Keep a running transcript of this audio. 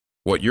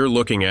What you're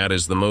looking at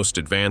is the most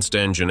advanced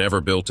engine ever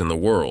built in the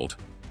world,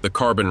 the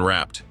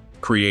carbon-wrapped,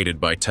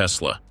 created by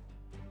Tesla.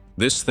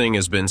 This thing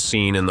has been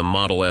seen in the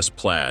Model S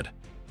Plaid,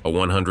 a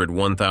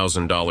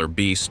 $101,000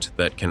 beast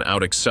that can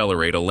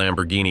out-accelerate a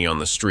Lamborghini on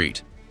the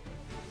street.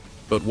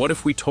 But what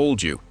if we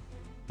told you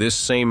this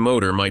same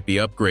motor might be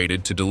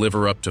upgraded to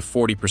deliver up to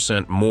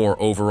 40% more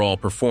overall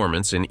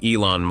performance in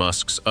Elon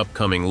Musk's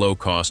upcoming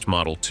low-cost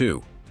Model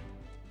 2?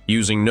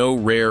 Using no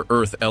rare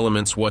earth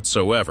elements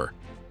whatsoever,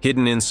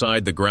 hidden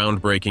inside the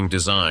groundbreaking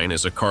design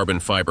is a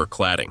carbon fiber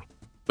cladding,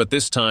 but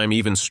this time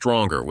even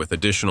stronger with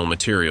additional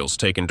materials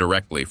taken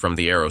directly from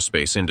the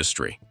aerospace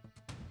industry.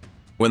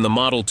 When the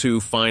Model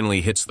 2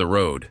 finally hits the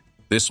road,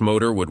 this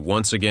motor would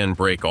once again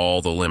break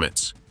all the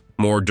limits.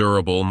 More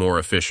durable, more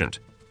efficient.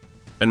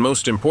 And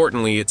most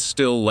importantly, it's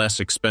still less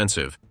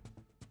expensive.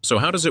 So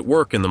how does it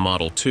work in the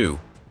Model 2?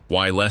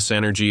 Why less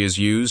energy is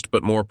used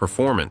but more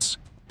performance?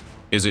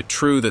 Is it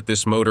true that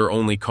this motor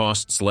only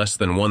costs less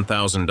than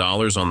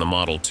 $1,000 on the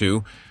Model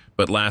 2,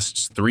 but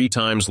lasts 3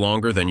 times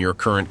longer than your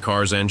current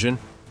car's engine?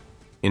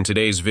 In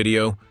today's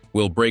video,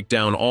 we'll break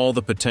down all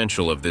the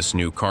potential of this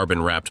new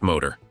carbon-wrapped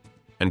motor.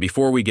 And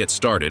before we get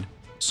started,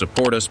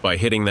 support us by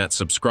hitting that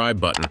subscribe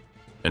button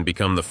and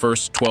become the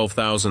first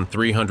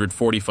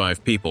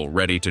 12,345 people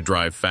ready to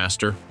drive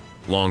faster,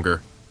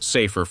 longer,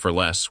 safer for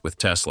less with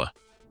Tesla.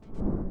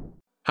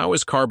 How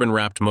is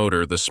carbon-wrapped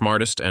motor the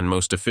smartest and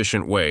most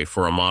efficient way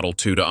for a Model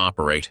 2 to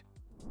operate?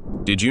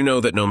 Did you know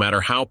that no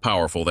matter how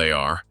powerful they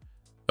are,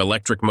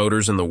 electric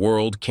motors in the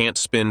world can't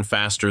spin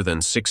faster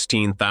than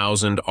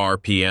 16,000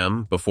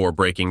 RPM before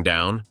breaking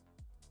down?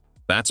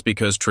 That's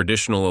because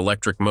traditional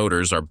electric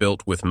motors are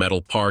built with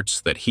metal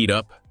parts that heat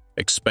up,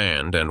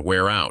 expand, and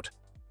wear out,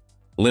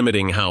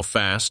 limiting how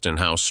fast and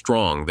how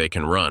strong they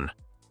can run.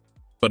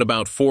 But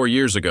about 4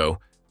 years ago,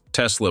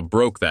 Tesla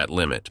broke that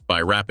limit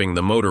by wrapping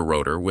the motor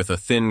rotor with a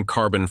thin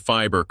carbon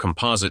fiber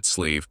composite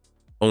sleeve,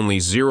 only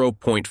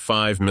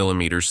 0.5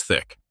 millimeters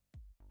thick.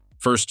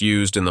 First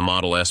used in the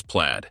Model S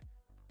Plaid,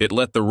 it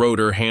let the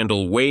rotor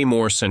handle way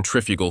more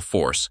centrifugal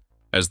force,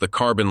 as the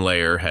carbon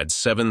layer had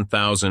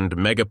 7,000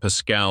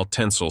 megapascal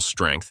tensile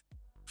strength,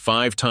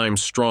 5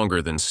 times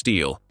stronger than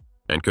steel,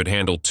 and could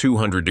handle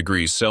 200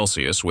 degrees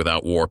Celsius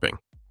without warping.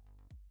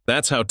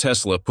 That's how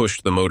Tesla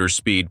pushed the motor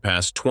speed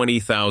past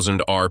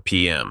 20,000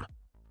 RPM,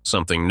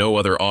 something no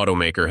other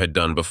automaker had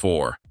done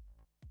before.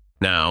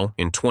 Now,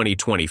 in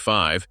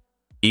 2025,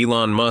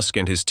 Elon Musk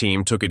and his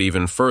team took it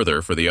even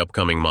further for the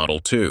upcoming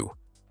Model 2.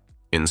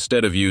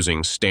 Instead of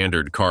using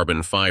standard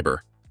carbon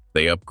fiber,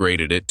 they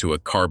upgraded it to a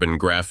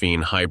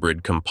carbon-graphene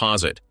hybrid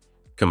composite,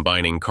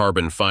 combining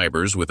carbon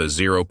fibers with a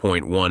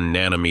 0.1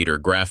 nanometer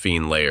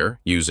graphene layer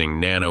using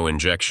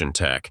nano-injection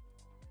tech.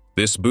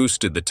 This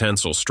boosted the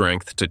tensile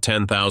strength to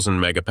 10,000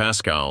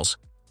 megapascals,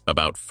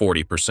 about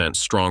 40%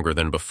 stronger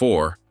than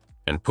before,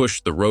 and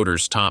pushed the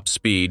rotor's top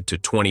speed to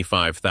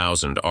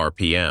 25,000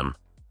 RPM.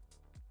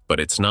 But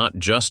it's not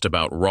just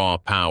about raw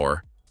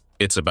power,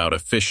 it's about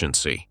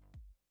efficiency.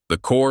 The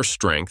core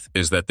strength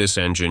is that this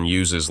engine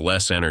uses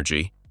less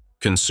energy,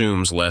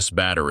 consumes less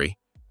battery,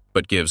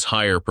 but gives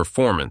higher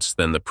performance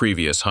than the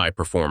previous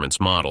high-performance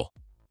model.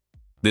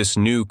 This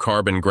new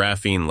carbon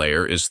graphene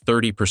layer is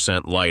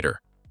 30% lighter,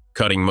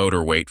 cutting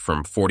motor weight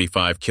from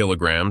 45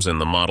 kilograms in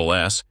the Model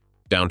S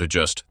down to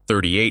just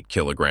 38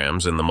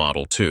 kilograms in the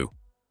Model 2.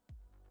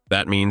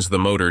 That means the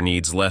motor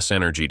needs less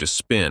energy to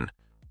spin,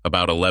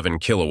 about 11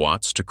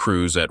 kilowatts to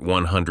cruise at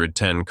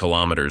 110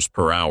 kilometers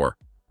per hour,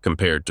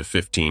 compared to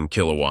 15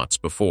 kilowatts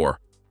before.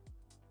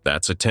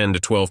 That's a 10 to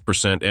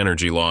 12%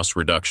 energy loss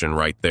reduction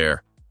right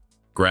there.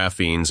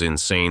 Graphene's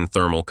insane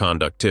thermal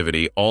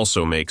conductivity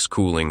also makes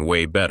cooling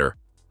way better,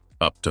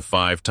 up to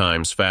 5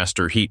 times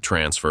faster heat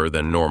transfer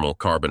than normal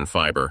carbon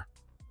fiber.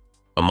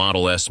 A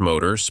Model S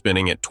motor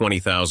spinning at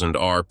 20,000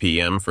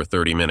 RPM for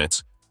 30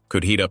 minutes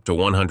could heat up to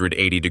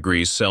 180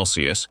 degrees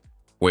Celsius,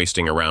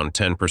 wasting around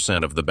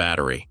 10% of the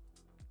battery.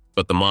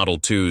 But the Model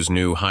 2's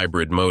new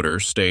hybrid motor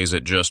stays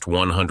at just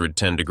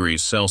 110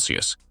 degrees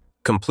Celsius,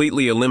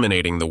 completely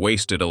eliminating the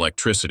wasted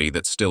electricity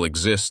that still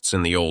exists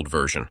in the old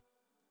version.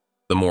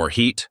 The more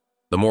heat,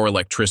 the more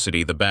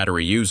electricity the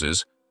battery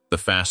uses, the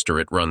faster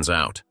it runs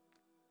out.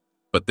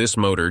 But this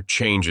motor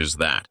changes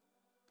that.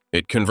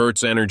 It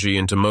converts energy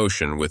into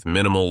motion with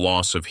minimal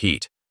loss of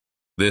heat.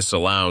 This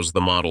allows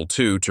the Model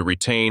 2 to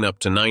retain up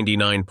to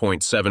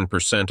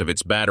 99.7% of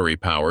its battery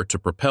power to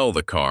propel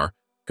the car,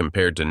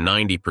 compared to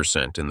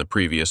 90% in the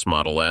previous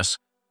Model S,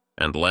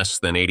 and less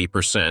than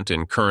 80%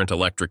 in current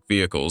electric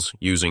vehicles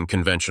using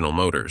conventional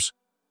motors.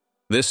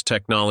 This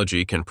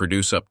technology can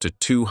produce up to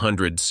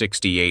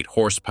 268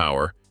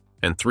 horsepower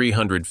and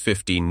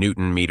 350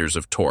 newton-meters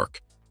of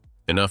torque,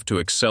 enough to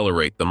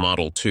accelerate the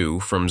Model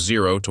 2 from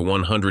 0 to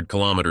 100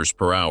 kilometers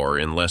per hour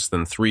in less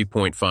than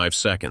 3.5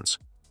 seconds.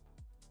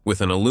 With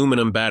an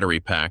aluminum battery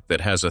pack that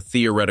has a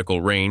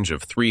theoretical range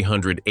of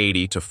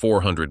 380 to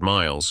 400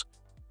 miles,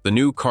 the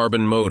new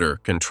carbon motor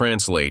can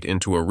translate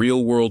into a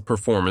real-world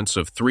performance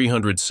of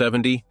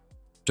 370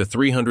 to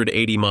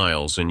 380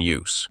 miles in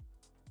use.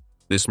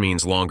 This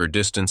means longer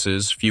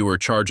distances, fewer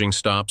charging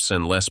stops,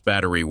 and less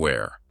battery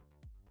wear.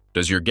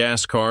 Does your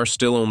gas car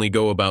still only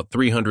go about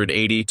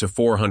 380 to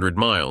 400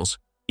 miles,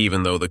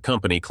 even though the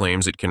company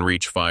claims it can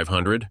reach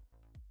 500?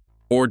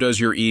 Or does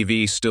your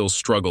EV still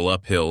struggle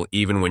uphill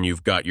even when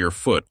you've got your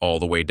foot all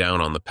the way down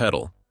on the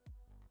pedal?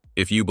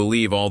 If you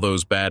believe all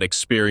those bad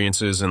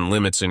experiences and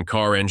limits in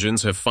car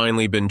engines have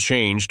finally been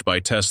changed by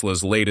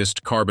Tesla's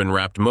latest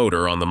carbon-wrapped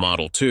motor on the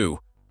Model 2,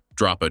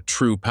 drop a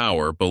true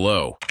power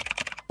below.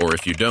 Or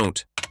if you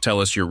don't,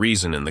 tell us your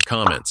reason in the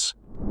comments.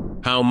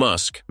 How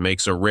Musk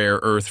makes a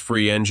rare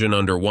earth-free engine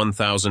under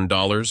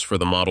 $1,000 for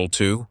the Model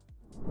 2?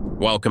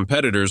 While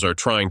competitors are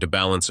trying to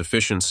balance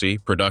efficiency,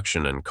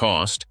 production, and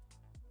cost,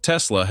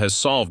 Tesla has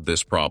solved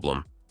this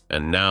problem,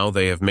 and now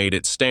they have made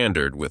it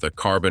standard with a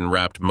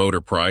carbon-wrapped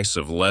motor price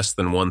of less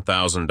than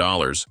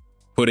 $1,000,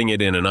 putting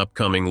it in an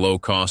upcoming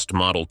low-cost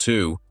Model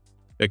 2,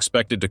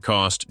 expected to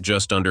cost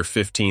just under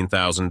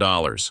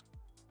 $15,000.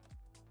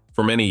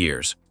 For many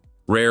years,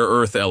 rare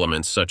earth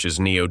elements such as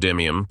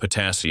neodymium,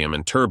 potassium,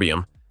 and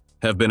terbium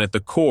have been at the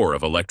core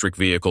of electric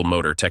vehicle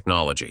motor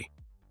technology.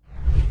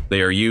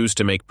 They are used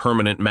to make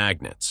permanent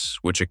magnets,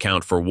 which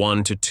account for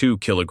 1 to 2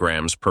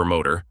 kilograms per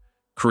motor,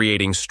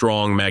 creating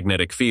strong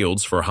magnetic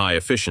fields for high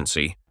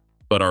efficiency,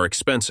 but are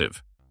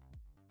expensive.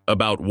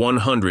 About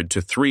 $100 to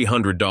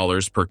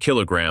 $300 per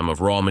kilogram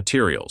of raw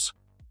materials.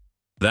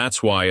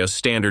 That's why a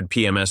standard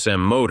PMSM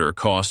motor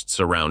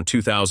costs around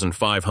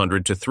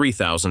 $2,500 to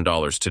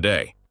 $3,000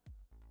 today.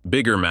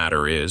 Bigger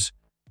matter is,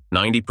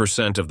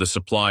 90% of the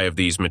supply of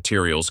these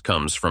materials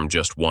comes from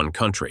just one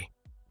country,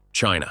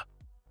 China.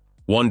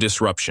 One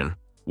disruption,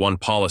 one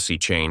policy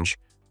change,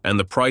 and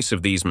the price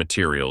of these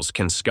materials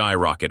can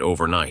skyrocket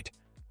overnight.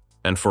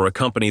 And for a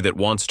company that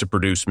wants to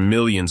produce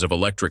millions of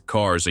electric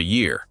cars a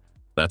year,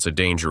 that's a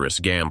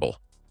dangerous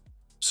gamble.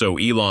 So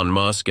Elon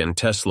Musk and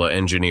Tesla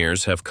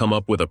engineers have come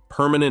up with a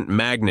permanent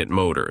magnet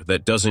motor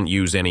that doesn't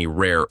use any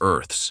rare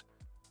earths.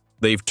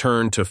 They've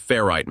turned to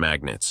ferrite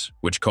magnets,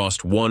 which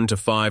cost $1 to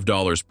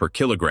 $5 per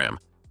kilogram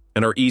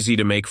and are easy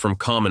to make from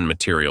common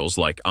materials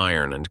like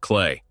iron and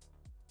clay.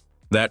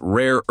 That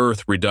rare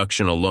earth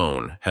reduction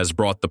alone has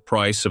brought the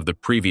price of the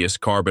previous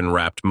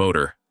carbon-wrapped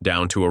motor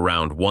down to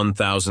around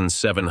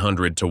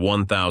 $1,700 to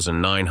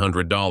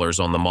 $1,900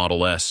 on the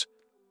Model S,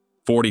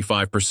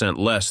 45%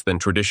 less than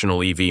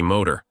traditional EV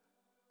motor.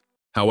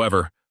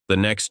 However, the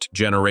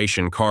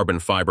next-generation carbon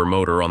fiber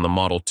motor on the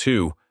Model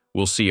 2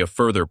 will see a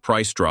further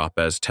price drop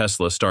as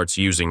Tesla starts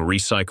using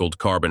recycled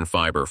carbon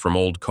fiber from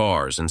old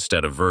cars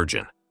instead of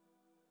virgin.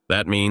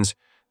 That means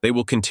they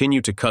will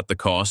continue to cut the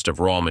cost of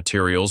raw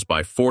materials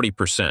by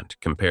 40%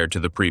 compared to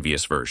the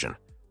previous version,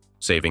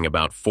 saving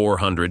about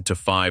 $400 to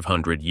 $500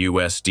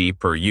 USD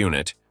per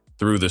unit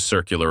through the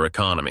circular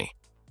economy.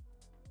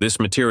 This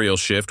material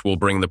shift will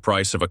bring the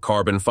price of a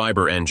carbon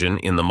fiber engine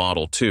in the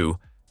Model 2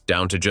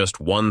 down to just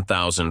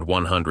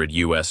 $1,100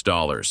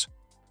 US.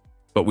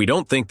 But we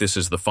don't think this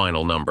is the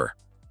final number.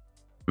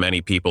 Many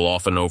people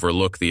often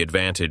overlook the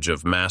advantage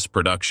of mass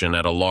production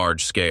at a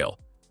large scale.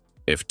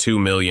 If 2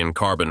 million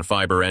carbon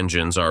fiber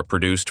engines are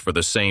produced for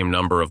the same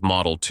number of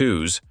Model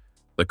 2s,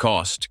 the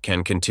cost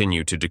can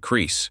continue to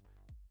decrease.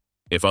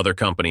 If other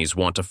companies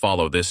want to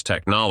follow this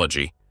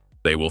technology,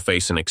 they will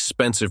face an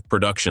expensive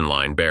production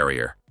line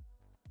barrier.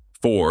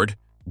 Ford,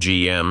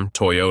 GM,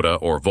 Toyota,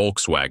 or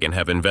Volkswagen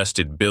have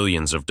invested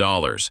billions of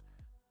dollars,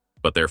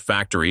 but their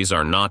factories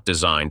are not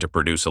designed to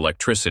produce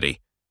electricity.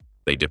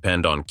 They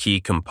depend on key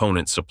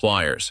component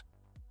suppliers.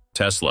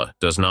 Tesla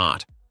does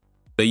not.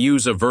 They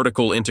use a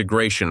vertical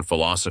integration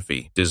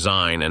philosophy,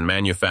 design and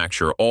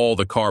manufacture all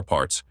the car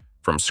parts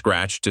from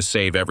scratch to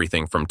save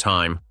everything from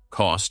time,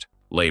 cost,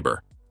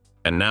 labor.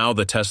 And now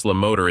the Tesla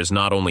motor is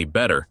not only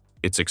better,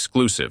 it's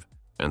exclusive,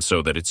 and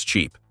so that it's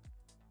cheap.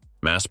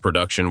 Mass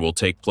production will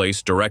take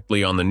place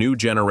directly on the new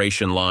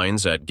generation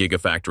lines at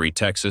Gigafactory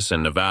Texas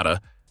and Nevada,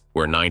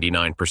 where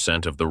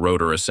 99% of the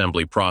rotor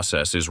assembly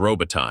process is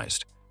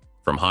robotized,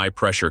 from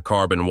high-pressure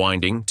carbon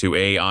winding to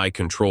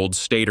AI-controlled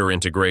stator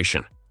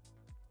integration.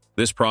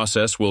 This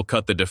process will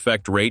cut the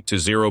defect rate to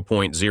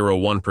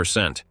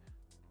 0.01%,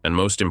 and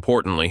most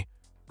importantly,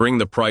 bring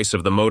the price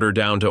of the motor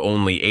down to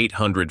only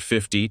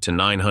 $850 to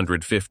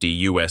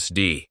 $950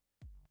 USD.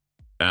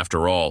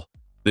 After all,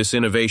 this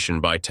innovation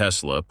by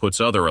Tesla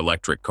puts other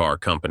electric car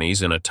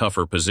companies in a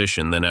tougher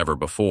position than ever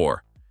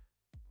before.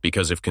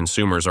 Because if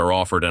consumers are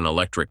offered an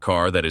electric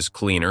car that is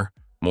cleaner,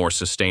 more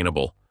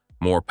sustainable,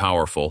 more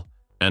powerful,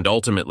 and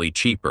ultimately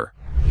cheaper,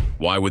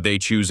 why would they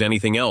choose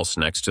anything else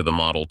next to the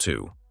Model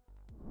 2?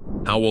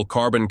 How will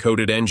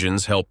carbon-coated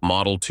engines help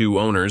Model 2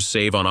 owners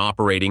save on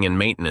operating and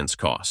maintenance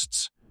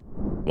costs?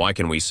 Why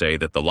can we say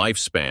that the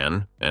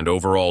lifespan and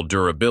overall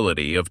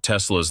durability of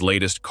Tesla's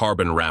latest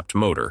carbon-wrapped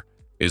motor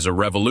is a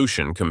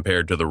revolution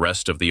compared to the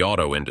rest of the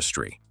auto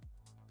industry?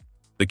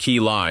 The key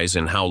lies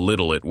in how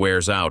little it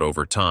wears out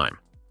over time.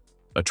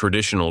 A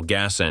traditional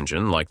gas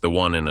engine, like the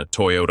one in a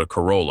Toyota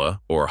Corolla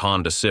or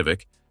Honda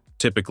Civic,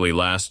 typically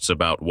lasts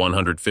about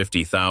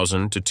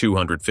 150,000 to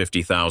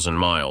 250,000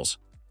 miles.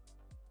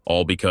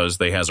 All because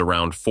they has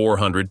around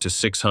 400 to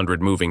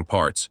 600 moving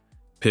parts,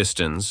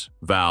 pistons,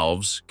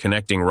 valves,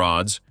 connecting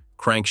rods,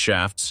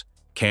 crankshafts,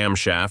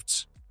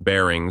 camshafts,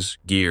 bearings,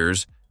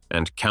 gears,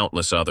 and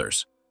countless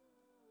others.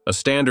 A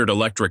standard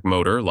electric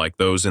motor, like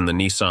those in the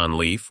Nissan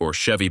Leaf or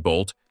Chevy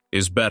Bolt,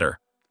 is better,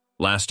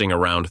 lasting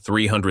around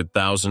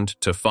 300,000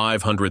 to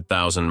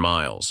 500,000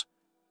 miles.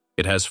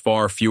 It has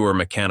far fewer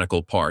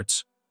mechanical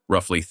parts,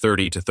 roughly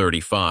 30 to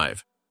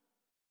 35.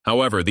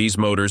 However, these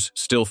motors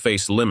still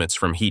face limits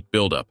from heat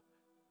buildup,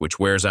 which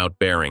wears out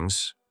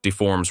bearings,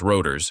 deforms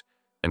rotors,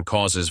 and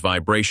causes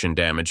vibration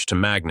damage to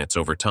magnets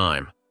over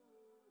time.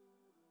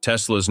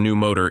 Tesla's new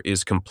motor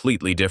is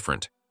completely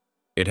different.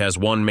 It has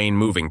one main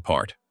moving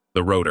part,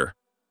 the rotor,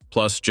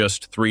 plus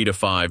just 3 to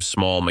 5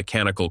 small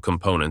mechanical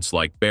components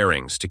like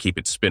bearings to keep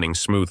it spinning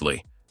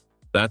smoothly.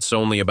 That's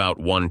only about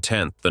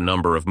 1/10 the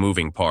number of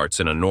moving parts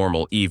in a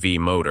normal EV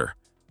motor,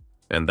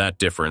 and that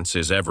difference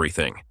is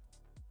everything.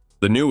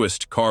 The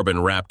newest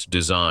carbon-wrapped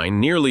design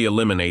nearly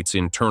eliminates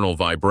internal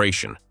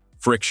vibration,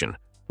 friction,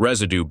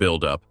 residue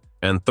buildup,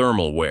 and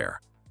thermal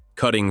wear,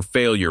 cutting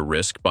failure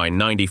risk by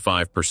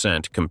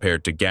 95%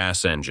 compared to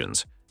gas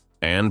engines,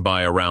 and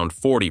by around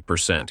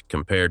 40%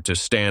 compared to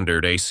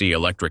standard AC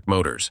electric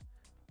motors.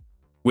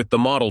 With the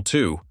Model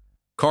 2,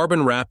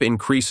 carbon wrap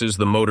increases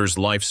the motor's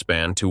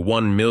lifespan to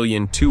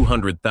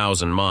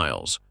 1,200,000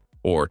 miles,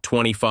 or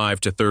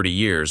 25 to 30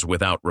 years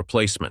without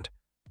replacement.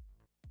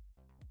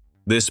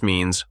 This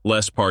means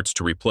less parts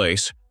to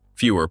replace,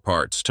 fewer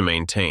parts to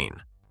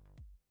maintain.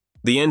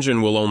 The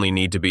engine will only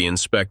need to be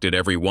inspected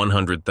every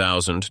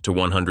 100,000 to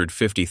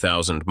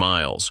 150,000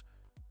 miles,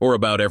 or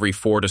about every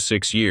 4 to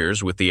 6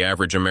 years, with the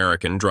average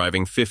American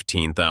driving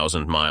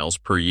 15,000 miles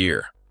per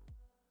year.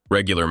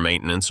 Regular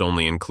maintenance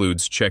only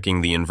includes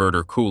checking the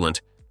inverter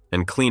coolant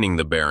and cleaning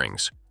the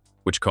bearings,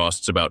 which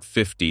costs about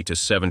 $50 to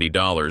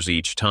 $70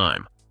 each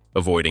time,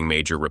 avoiding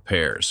major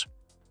repairs.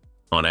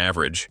 On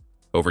average,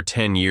 over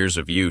 10 years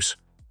of use,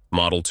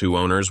 Model 2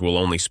 owners will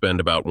only spend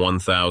about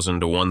 $1,000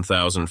 to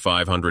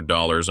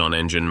 $1,500 on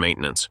engine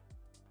maintenance,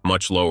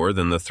 much lower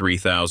than the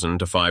 $3,000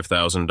 to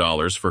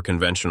 $5,000 for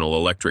conventional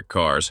electric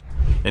cars,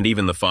 and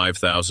even the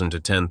 $5,000 to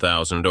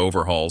 $10,000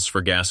 overhauls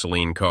for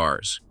gasoline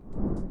cars.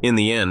 In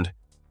the end,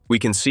 we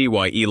can see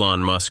why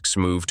Elon Musk's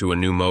move to a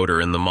new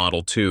motor in the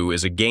Model 2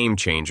 is a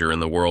game-changer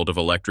in the world of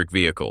electric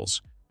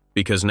vehicles,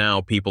 because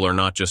now people are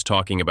not just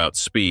talking about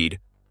speed,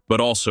 but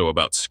also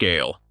about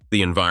scale,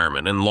 the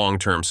environment, and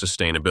long-term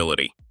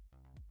sustainability.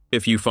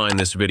 If you find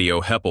this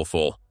video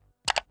helpful,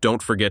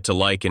 don't forget to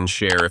like and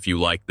share if you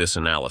like this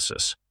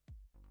analysis.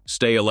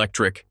 Stay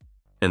electric,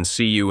 and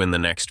see you in the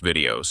next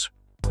videos.